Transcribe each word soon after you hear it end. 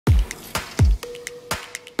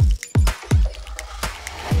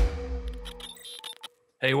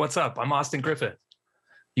Hey, what's up? I'm Austin Griffith.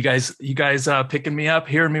 You guys picking me up,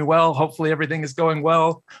 hearing me well? Hopefully everything is going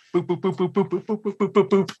well. Boop, boop, boop, boop, boop, boop, boop, boop, boop, boop,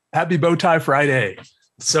 boop. Happy Bow Tie Friday.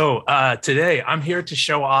 So today I'm here to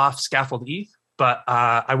show off Scaffold-ETH, but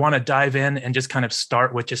I want to dive in and just kind of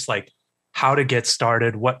start with just like how to get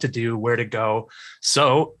started, what to do, where to go.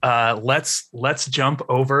 So let's jump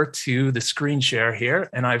over to the screen share here,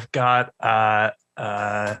 and I've got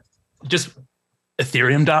just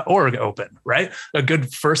ethereum.org open, right? A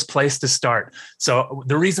good first place to start. So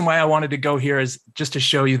the reason why I wanted to go here is just to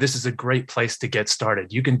show you this is a great place to get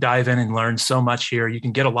started. You can dive in and learn so much here. You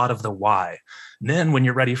can get a lot of the why. And then when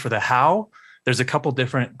you're ready for the how, there's a couple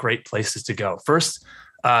different great places to go. First,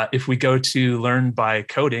 if we go to learn by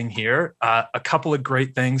coding here, a couple of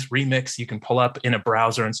great things. Remix, you can pull up in a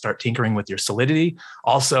browser and start tinkering with your Solidity.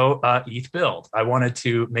 Also, ETH build. I wanted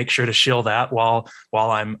to make sure to shill that while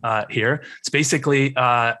I'm here. It's basically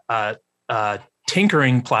a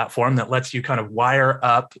tinkering platform that lets you kind of wire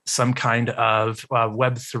up some kind of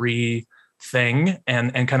Web3 thing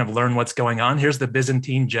and kind of learn what's going on. Here's the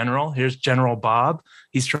Byzantine general. Here's General Bob.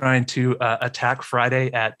 He's trying to attack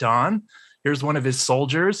Friday at dawn. Here's one of his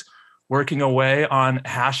soldiers working away on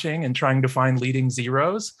hashing and trying to find leading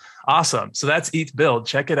zeros. Awesome. So that's ETH build.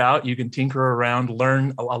 Check it out. You can tinker around,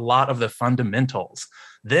 learn a lot of the fundamentals.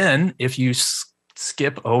 Then if you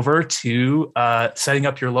skip over to setting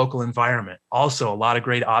up your local environment, also a lot of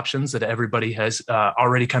great options that everybody has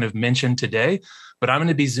already kind of mentioned today, but I'm going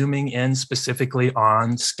to be zooming in specifically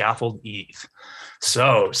on Scaffold-ETH.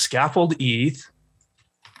 So Scaffold-ETH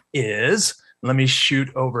is, let me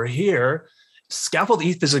shoot over here.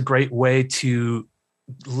 Scaffold-ETH is a great way to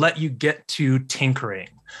let you get to tinkering.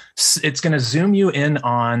 It's going to zoom you in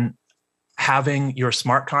on having your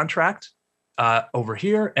smart contract over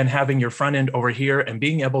here and having your front end over here and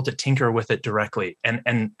being able to tinker with it directly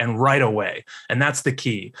and right away. And that's the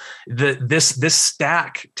key. This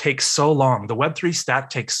stack takes so long. The Web3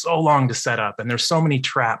 stack takes so long to set up, and there's so many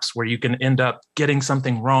traps where you can end up getting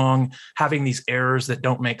something wrong, having these errors that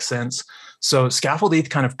don't make sense. So Scaffold-ETH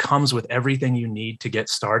kind of comes with everything you need to get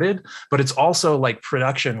started, but it's also like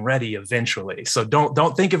production ready eventually. So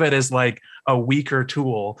don't think of it as like a weaker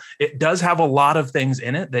tool. It does have a lot of things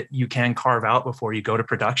in it that you can carve out before you go to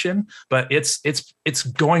production, but it's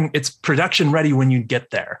production ready when you get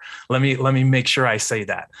there. Let me make sure I say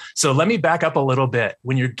that. So let me back up a little bit.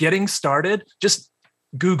 When you're getting started, just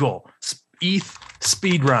Google ETH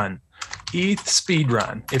speedrun. ETH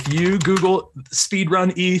speedrun. If you Google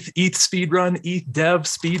speedrun ETH speedrun, ETH dev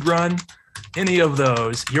speedrun, any of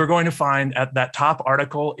those, you're going to find at that top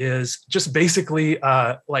article is just basically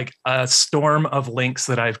like a storm of links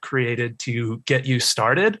that I've created to get you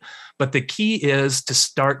started. But the key is to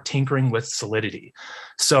start tinkering with Solidity.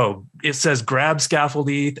 So it says grab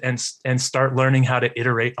Scaffold-ETH and start learning how to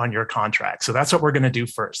iterate on your contract. So that's what we're going to do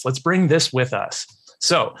first. Let's bring this with us.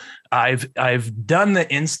 So I've done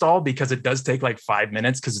the install because it does take like 5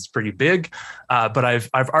 minutes because it's pretty big, but I've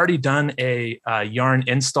already done a yarn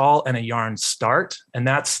install and a yarn start, and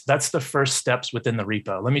that's the first steps within the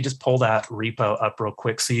repo. Let me just pull that repo up real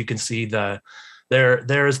quick so you can see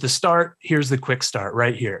there's the start. Here's the quick start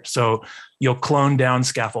right here. So you'll clone down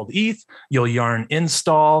Scaffold-ETH, you'll yarn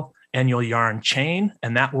install, and you'll yarn chain,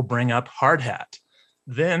 and that will bring up Hardhat.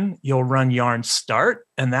 Then you'll run yarn start,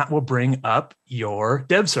 and that will bring up your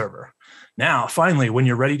dev server. Now, finally, when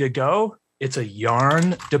you're ready to go, it's a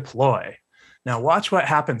yarn deploy. Now, watch what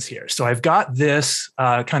happens here. So I've got this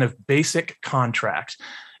kind of basic contract,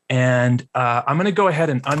 and I'm going to go ahead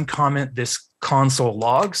and uncomment this console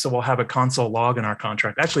log. So we'll have a console log in our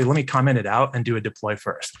contract. Actually, let me comment it out and do a deploy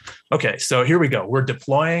first. Okay, so here we go. We're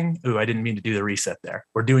deploying. Ooh, I didn't mean to do the reset there.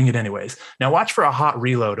 We're doing it anyways. Now watch for a hot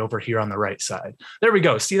reload over here on the right side. There we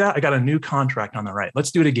go. See that? I got a new contract on the right.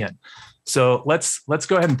 Let's do it again. So let's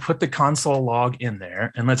go ahead and put the console log in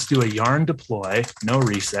there, and let's do a yarn deploy. No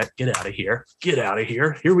reset. Get out of here. Get out of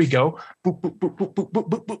here. Here we go. Boop, boop, boop, boop, boop, boop,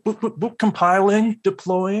 boop, boop, boop, boop, boop. Compiling,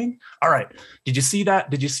 deploying. All right. Did you see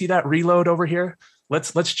that? Did you see that reload over here?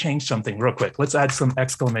 Let's change something real quick. Let's add some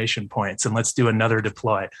exclamation points and let's do another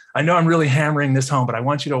deploy. I know I'm really hammering this home, but I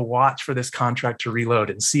want you to watch for this contract to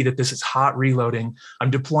reload and see that this is hot reloading.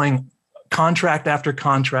 I'm deploying contract after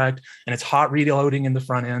contract, and it's hot reloading in the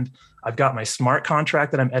front end. I've got my smart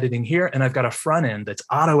contract that I'm editing here, and I've got a front end that's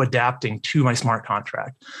auto adapting to my smart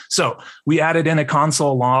contract. So we added in a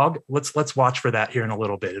console log. Let's watch for that here in a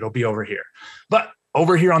little bit. It'll be over here. But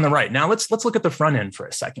over here on the right. Now let's look at the front end for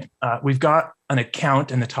a second. We've got an account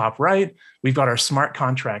in the top right. We've got our smart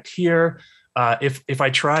contract here. If I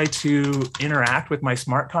try to interact with my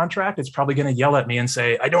smart contract, it's probably going to yell at me and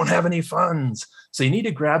say, I don't have any funds. So you need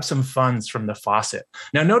to grab some funds from the faucet.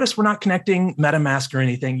 Now, notice we're not connecting MetaMask or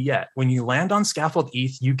anything yet. When you land on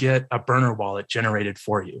Scaffold-ETH, you get a burner wallet generated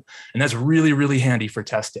for you. And that's really, really handy for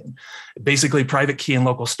testing. Basically, private key and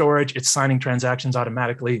local storage, it's signing transactions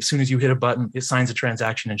automatically. As soon as you hit a button, it signs a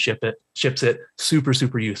transaction and ships it. Super,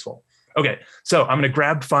 super useful. Okay, so I'm going to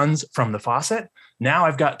grab funds from the faucet. Now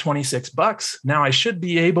I've got 26 bucks. Now I should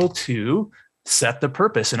be able to set the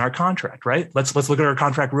purpose in our contract, right? Let's look at our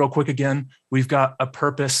contract real quick again. We've got a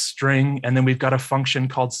purpose string, and then we've got a function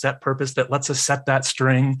called set purpose that lets us set that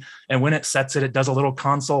string. And when it sets it, it does a little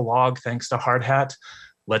console log thanks to Hardhat.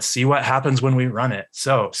 Let's see what happens when we run it.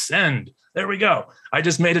 So send. There we go. I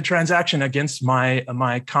just made a transaction against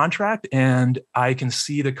my contract, and I can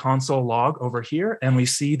see the console log over here, and we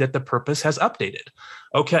see that the purpose has updated.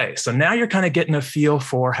 Okay, so now you're kind of getting a feel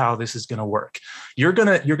for how this is going to work. You're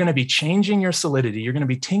gonna be changing your Solidity. You're going to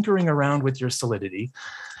be tinkering around with your Solidity.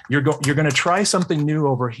 You're going to try something new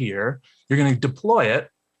over here. You're going to deploy it.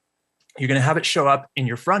 You're going to have it show up in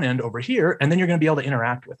your front end over here, and then you're going to be able to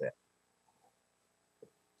interact with it.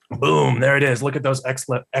 Boom, there it is. Look at those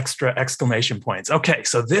extra exclamation points. Okay,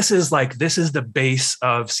 so this is the base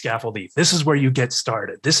of Scaffold-ETH. This is where you get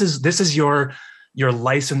started. This is your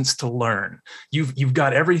license to learn. You've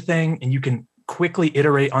got everything, and you can quickly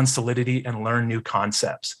iterate on Solidity and learn new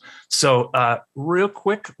concepts. So real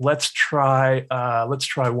quick, let's try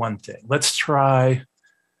one thing. Let's try.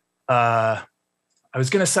 I was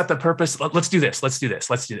going to set the purpose. Let's do this.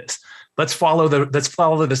 Let's follow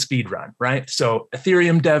the speed run, right? So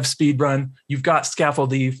Ethereum dev speed run, you've got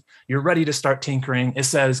Scaffold-ETH, you're ready to start tinkering. It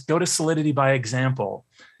says, go to Solidity by example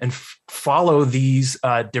and follow these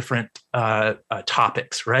different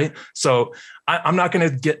topics, right? So I'm not going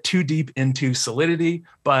to get too deep into Solidity,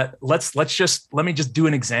 but let me just do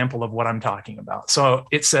an example of what I'm talking about. So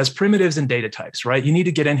it says primitives and data types, right? You need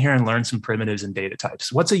to get in here and learn some primitives and data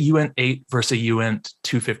types. What's a uint8 versus a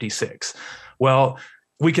uint256? Well,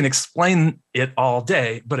 we can explain it all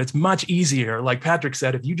day, but it's much easier. Like Patrick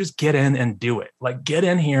said, if you just get in and do it, like get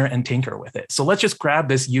in here and tinker with it. So let's just grab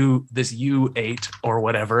this U8 or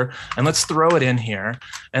whatever, and let's throw it in here,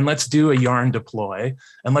 and let's do a yarn deploy,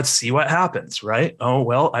 and let's see what happens, right? Oh,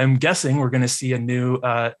 well, I'm guessing we're going to see a new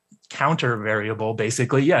counter variable,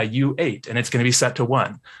 basically, yeah, U8, and it's going to be set to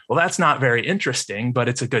 1. Well, that's not very interesting, but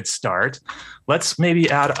it's a good start. Let's maybe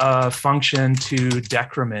add a function to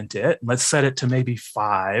decrement it. Let's set it to maybe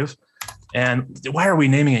 5. And why are we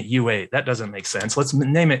naming it U8? That doesn't make sense. Let's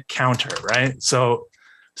name it counter, right? So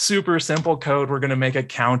super simple code. We're going to make a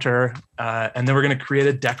counter, and then we're going to create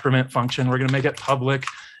a decrement function. We're going to make it public.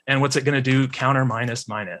 And what's it going to do? Counter minus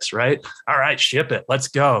minus, right? All right, ship it. Let's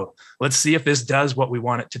go. Let's see if this does what we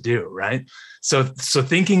want it to do, right? So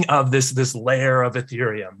thinking of this layer of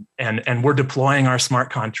Ethereum, and we're deploying our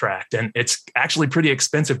smart contract, and it's actually pretty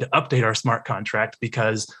expensive to update our smart contract,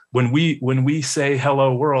 because when we say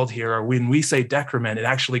hello world here, or when we say decrement, it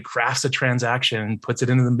actually crafts a transaction, puts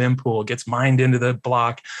it into the mempool, gets mined into the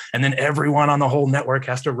block, and then everyone on the whole network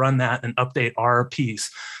has to run that and update our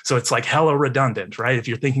piece. So it's like hella redundant, right? If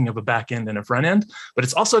you're thinking of a back end and a front end, but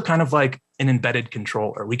it's also kind of like an embedded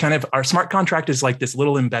controller. Our smart contract is like this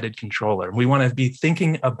little embedded controller. We want to be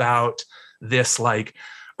thinking about this, like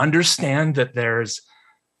understand that there's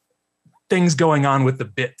things going on with the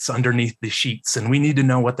bits underneath the sheets, and we need to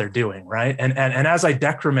know what they're doing, right? And as I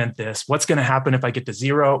decrement this, what's going to happen if I get to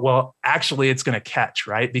 0? Well, actually, it's going to catch,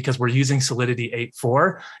 right? Because we're using Solidity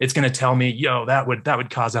 8.4, it's going to tell me, yo, that would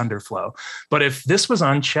cause underflow. But if this was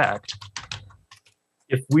unchecked,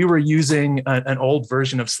 if we were using an old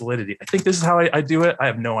version of Solidity, I think this is how I do it. I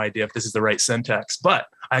have no idea if this is the right syntax, but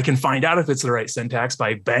I can find out if it's the right syntax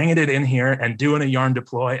by banging it in here and doing a yarn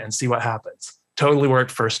deploy and see what happens. Totally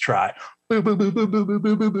worked first try. Boop, boop, boop, boop, boop,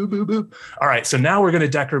 boop, boop, boop, boop, boop. All right, so now we're going to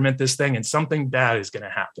decrement this thing, and something bad is going to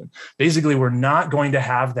happen. Basically, we're not going to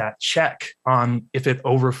have that check on if it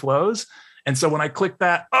overflows. And so when I click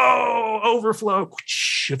that, overflow,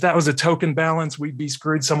 if that was a token balance, we'd be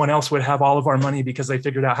screwed. Someone else would have all of our money because they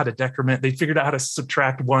figured out how to decrement. They figured out how to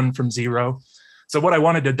subtract 1 from 0. So what I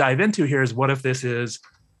wanted to dive into here is, what if this is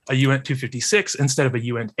a uint256 instead of a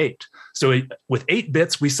uint8? So with 8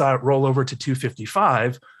 bits, we saw it roll over to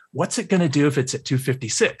 255. What's it going to do if it's at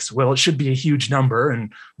 256? Well, it should be a huge number,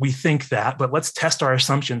 and we think that, but let's test our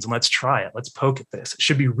assumptions and let's try it. Let's poke at this. It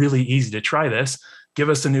should be really easy to try this. give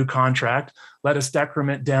us a new contract, let us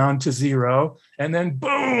decrement down to 0, and then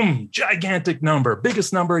boom, gigantic number,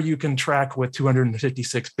 biggest number you can track with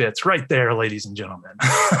 256 bits right there, ladies and gentlemen.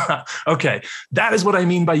 Okay, that is what I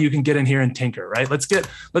mean by you can get in here and tinker, right? Let's get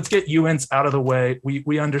uints out of the way.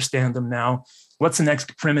 We understand them now. What's the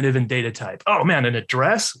next primitive and data type? Oh man, an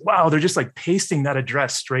address? Wow, they're just like pasting that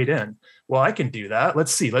address straight in. Well, I can do that.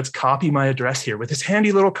 Let's see. Let's copy my address here with this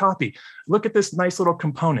handy little copy. Look at this nice little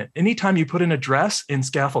component. Anytime you put an address in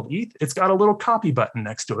Scaffold-ETH, it's got a little copy button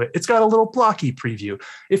next to it. It's got a little blocky preview.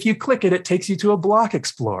 If you click it, it takes you to a block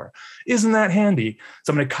explorer. Isn't that handy?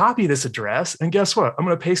 So I'm going to copy this address, and guess what? I'm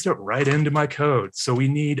going to paste it right into my code. So we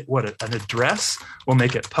need an address. We'll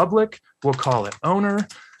make it public. We'll call it owner,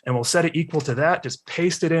 and we'll set it equal to that. Just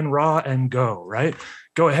paste it in raw and go, right?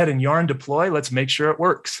 Go ahead and yarn deploy. Let's make sure it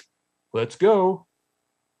works. Let's go.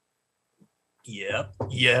 Yep.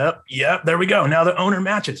 There we go. Now the owner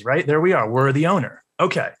matches, right? There we are. We're the owner.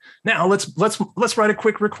 Okay. Now let's write a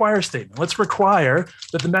quick require statement. Let's require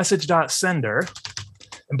that the message.sender,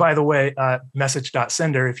 and by the way,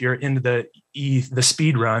 message.sender, if you're into the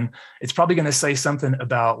speed run, it's probably going to say something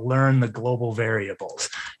about learn the global variables.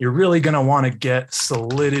 You're really going to want to get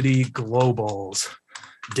Solidity globals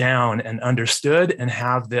down and understood and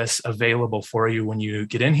have this available for you when you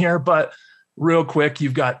get in here. But real quick,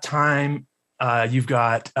 you've got time, you've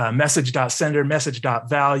got message.sender,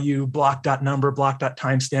 message.value, block.number,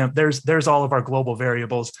 block.timestamp. There's all of our global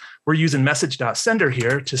variables. We're using message.sender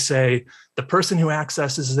here to say the person who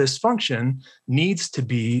accesses this function needs to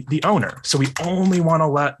be the owner. So we only want to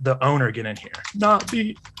let the owner get in here, not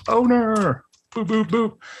the owner. Boop, boop,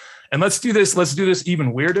 boop. And let's do this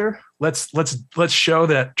even weirder. Let's show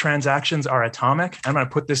that transactions are atomic. I'm going to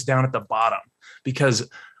put this down at the bottom because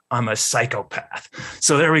I'm a psychopath.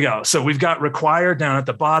 So there we go. So we've got require down at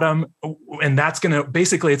the bottom, and that's going to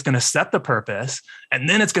basically, it's going to set the purpose, and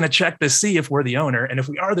then it's going to check to see if we're the owner. And if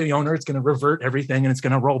we are the owner, it's going to revert everything and it's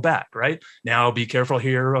going to roll back, right? Now be careful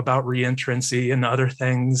here about reentrancy and other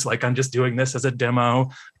things. Like I'm just doing this as a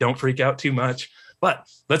demo. Don't freak out too much. But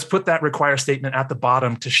let's put that require statement at the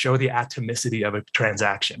bottom to show the atomicity of a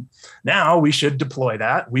transaction. Now we should deploy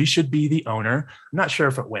that. We should be the owner. I'm not sure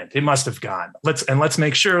if it went. It must have gone. Let's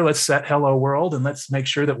make sure, let's set hello world, and let's make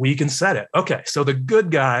sure that we can set it. Okay, so the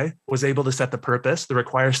good guy was able to set the purpose. The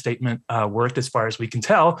require statement worked as far as we can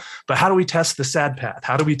tell. But how do we test the sad path?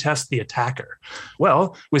 How do we test the attacker?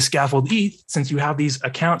 Well, with Scaffold-ETH, since you have these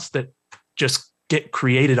accounts that just get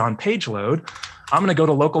created on page load, I'm going to go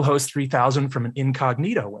to localhost 3000 from an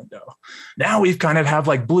incognito window. Now we've kind of have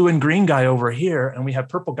like blue and green guy over here, and we have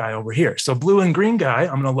purple guy over here. So blue and green guy,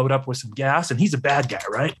 I'm going to load up with some gas, and he's a bad guy,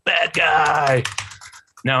 right? Bad guy.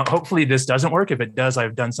 Now, hopefully this doesn't work. If it does,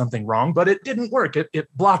 I've done something wrong, but it didn't work. It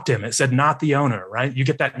blocked him. It said not the owner, right? You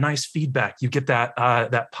get that nice feedback. You get that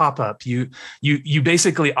that pop-up. You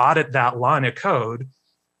basically audit that line of code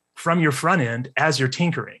from your front end as you're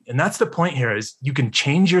tinkering. And that's the point here, is you can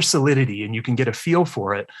change your Solidity and you can get a feel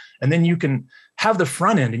for it. And then you can have the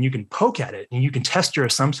front end and you can poke at it and you can test your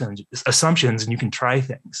assumptions and you can try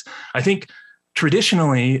things. I think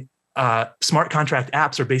traditionally, smart contract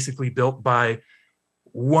apps are basically built by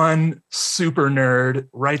one super nerd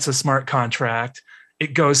writes a smart contract.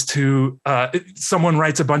 It goes to, someone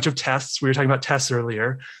writes a bunch of tests. We were talking about tests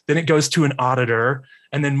earlier. Then it goes to an auditor.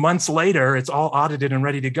 And then months later, it's all audited and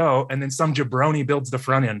ready to go. And then some jabroni builds the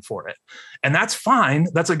front end for it. And that's fine.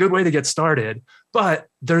 That's a good way to get started. But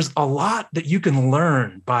there's a lot that you can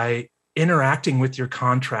learn by interacting with your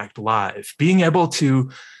contract live, being able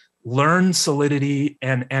to learn Solidity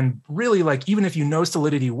and really, like, even if you know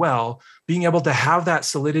Solidity well, being able to have that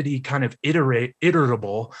Solidity kind of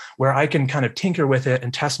iterable where I can kind of tinker with it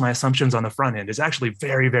and test my assumptions on the front end is actually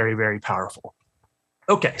very, very, very powerful.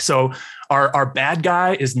 Okay, so our bad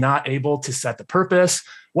guy is not able to set the purpose.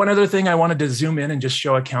 One other thing, I wanted to zoom in and just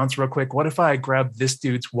show accounts real quick. What if I grab this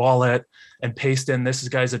dude's wallet and paste in this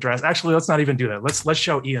guy's address? Actually, let's not even do that. Let's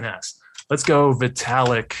show ENS. Let's go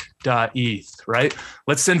Vitalik.eth, right?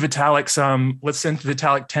 Let's send Vitalik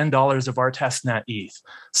 $10 of our testnet ETH.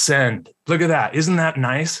 Send. Look at that. Isn't that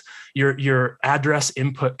nice? Your address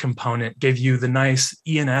input component gave you the nice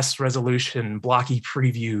ENS resolution, blocky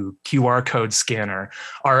preview, QR code scanner,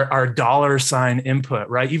 our $ input,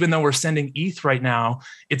 right? Even though we're sending ETH right now,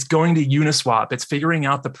 it's going to Uniswap. It's figuring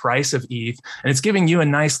out the price of ETH, and it's giving you a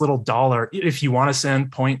nice little dollar. If you want to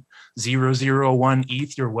send 0.001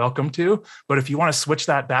 ETH, you're welcome to. But if you want to switch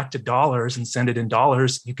that back to dollars and send it in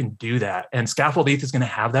dollars, you can do that. And Scaffold-ETH is going to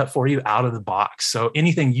have that for you out of the box. So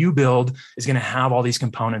anything you build is going to have all these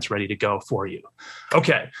components ready to go for you.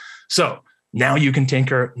 Okay, so Now you can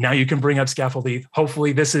tinker. Now you can bring up Scaffold-ETH.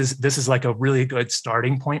 Hopefully this is like a really good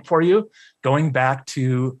starting point for you. Going back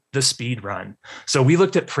to the speed run. So we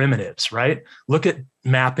looked at primitives, right? Look at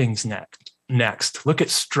mappings next. Look at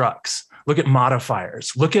structs. Look at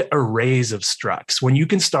modifiers. Look at arrays of structs. When you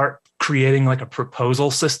can start creating like a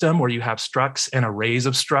proposal system where you have structs and arrays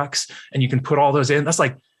of structs, and you can put all those in, that's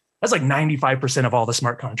like 95% of all the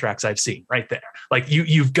smart contracts I've seen right there. Like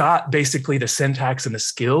you've got basically the syntax and the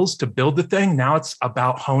skills to build the thing. Now it's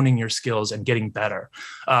about honing your skills and getting better.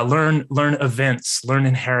 Learn events, learn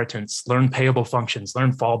inheritance, learn payable functions,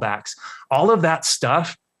 learn fallbacks, all of that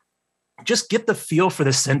stuff. Just get the feel for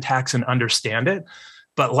the syntax and understand it.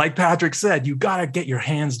 But like Patrick said, you got to get your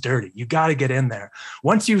hands dirty. You got to get in there.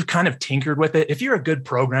 Once you've kind of tinkered with it, if you're a good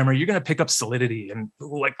programmer, you're going to pick up Solidity and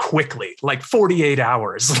like quickly, like 48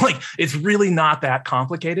 hours. Like it's really not that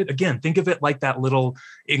complicated. Again, think of it like that little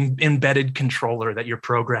embedded controller that you're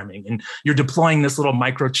programming, and you're deploying this little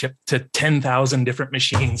microchip to 10,000 different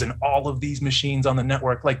machines, and all of these machines on the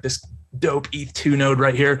network, like this dope ETH2 node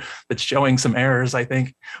right here that's showing some errors, I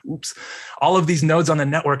think. Oops. All of these nodes on the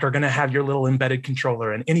network are going to have your little embedded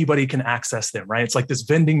controller, and anybody can access them, right? It's like this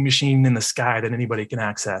vending machine in the sky that anybody can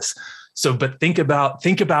access. So, but think about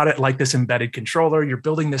it like this embedded controller. You're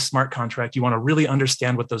building this smart contract. You want to really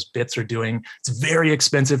understand what those bits are doing. It's very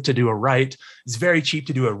expensive to do a write. It's very cheap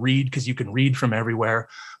to do a read because you can read from everywhere.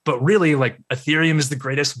 But really, like Ethereum is the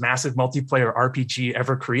greatest massive multiplayer RPG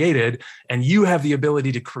ever created, and you have the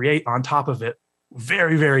ability to create on top of it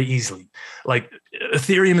very, very easily. Like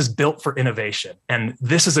Ethereum is built for innovation, and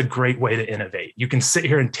this is a great way to innovate. You can sit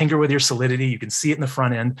here and tinker with your Solidity. You can see it in the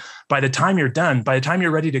front end. By the time you're done, by the time you're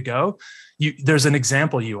ready to go, there's an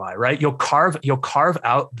example UI, right? You'll carve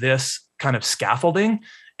out this kind of scaffolding,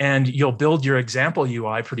 and you'll build your example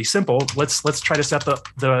UI pretty simple. Let's try to set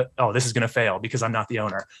oh, this is going to fail because I'm not the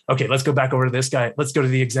owner. Okay, let's go back over to this guy. Let's go to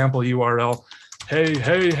the example URL.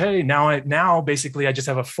 Hey. Now basically I just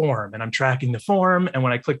have a form, and I'm tracking the form. And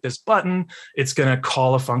when I click this button, it's going to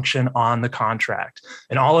call a function on the contract.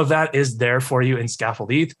 And all of that is there for you in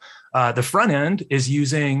Scaffold-ETH. The front end is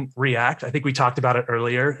using React. I think we talked about it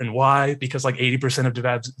earlier. And why? Because like 80% of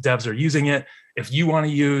devs are using it. If you want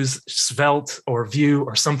to use Svelte or Vue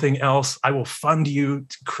or something else, I will fund you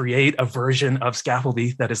to create a version of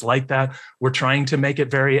Scaffold-ETH that is like that. We're trying to make it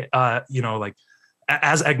very, like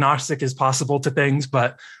as agnostic as possible to things,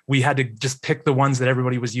 but we had to just pick the ones that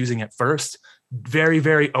everybody was using at first. Very,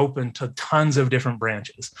 very open to tons of different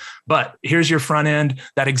branches. But here's your front end.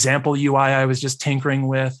 That example UI I was just tinkering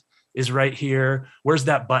with is right here. Where's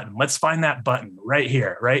that button? Let's find that button right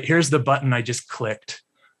here, right? Here's the button I just clicked.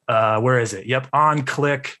 Where is it? Yep, on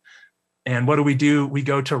click. And what do? We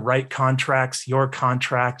go to write contracts, your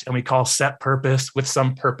contract, and we call set purpose with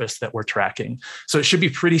some purpose that we're tracking. So it should be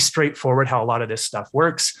pretty straightforward how a lot of this stuff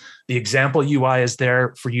works. The example UI is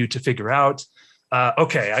there for you to figure out.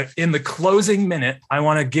 In the closing minute, I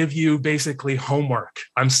want to give you basically homework.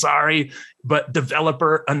 I'm sorry, but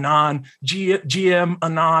developer Anon, GM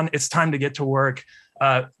Anon, it's time to get to work.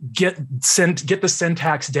 Get the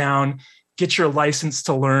syntax down. Get your license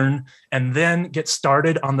to learn, and then get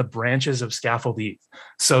started on the branches of Scaffold-ETH.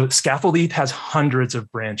 So Scaffold-ETH has hundreds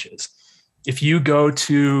of branches. If you go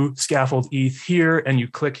to Scaffold-ETH here and you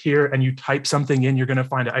click here and you type something in, you're going to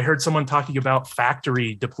find it. I heard someone talking about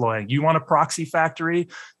factory deploying. You want a proxy factory?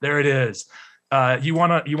 There it is. You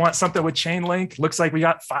want something with Chainlink? Looks like we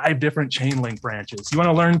got 5 different Chainlink branches. You want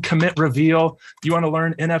to learn commit reveal? You want to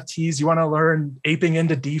learn NFTs? You want to learn aping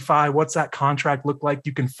into DeFi? What's that contract look like?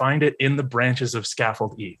 You can find it in the branches of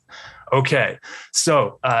Scaffold-ETH. Okay,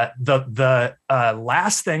 so the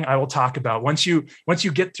last thing I will talk about once you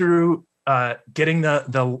get through getting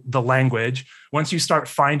the language, once you start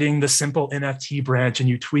finding the simple NFT branch and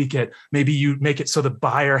you tweak it, maybe you make it so the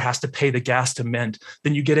buyer has to pay the gas to mint,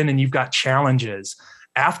 then you get in and you've got challenges.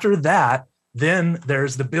 After that, then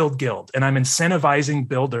there's the build guild, and I'm incentivizing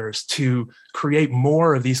builders to create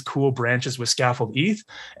more of these cool branches with Scaffold-ETH,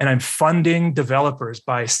 and I'm funding developers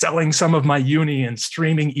by selling some of my uni and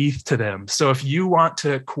streaming ETH to them. So if you want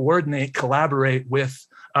to collaborate with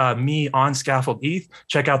me on Scaffold-ETH,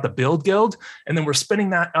 check out the Build Guild. And then we're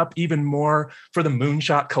spinning that up even more for the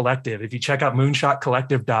Moonshot Collective. If you check out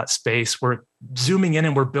moonshotcollective.space, we're zooming in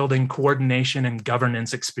and we're building coordination and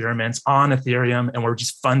governance experiments on Ethereum, and we're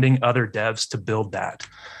just funding other devs to build that.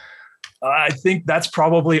 I think that's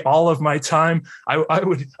probably all of my time. I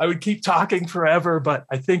would keep talking forever, but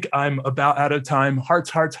I think I'm about out of time. Hearts,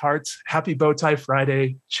 hearts, hearts. Happy Bowtie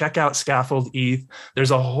Friday. Check out Scaffold-ETH.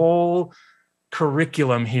 There's a whole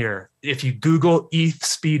curriculum here. If you Google ETH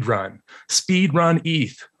speedrun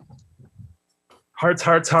ETH, Hearts,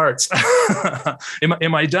 hearts, hearts.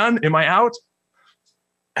 Am I done? Am I out?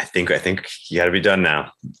 I think you got to be done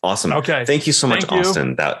now. Awesome. Okay. Thank you so much,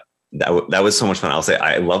 Austin. That was so much fun. I'll say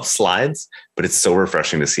I love slides, but it's so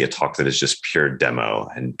refreshing to see a talk that is just pure demo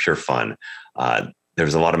and pure fun.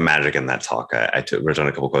 There's a lot of magic in that talk. I wrote down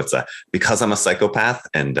a couple quotes. Because I'm a psychopath,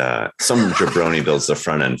 and some jabroni builds the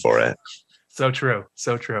front end for it. So true.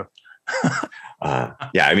 So true.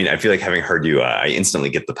 Yeah, I mean, I feel like having heard you, I instantly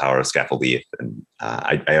get the power of Scaffold-ETH, and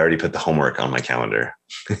I already put the homework on my calendar.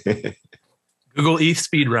 Google ETH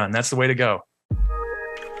speedrun. That's the way to go.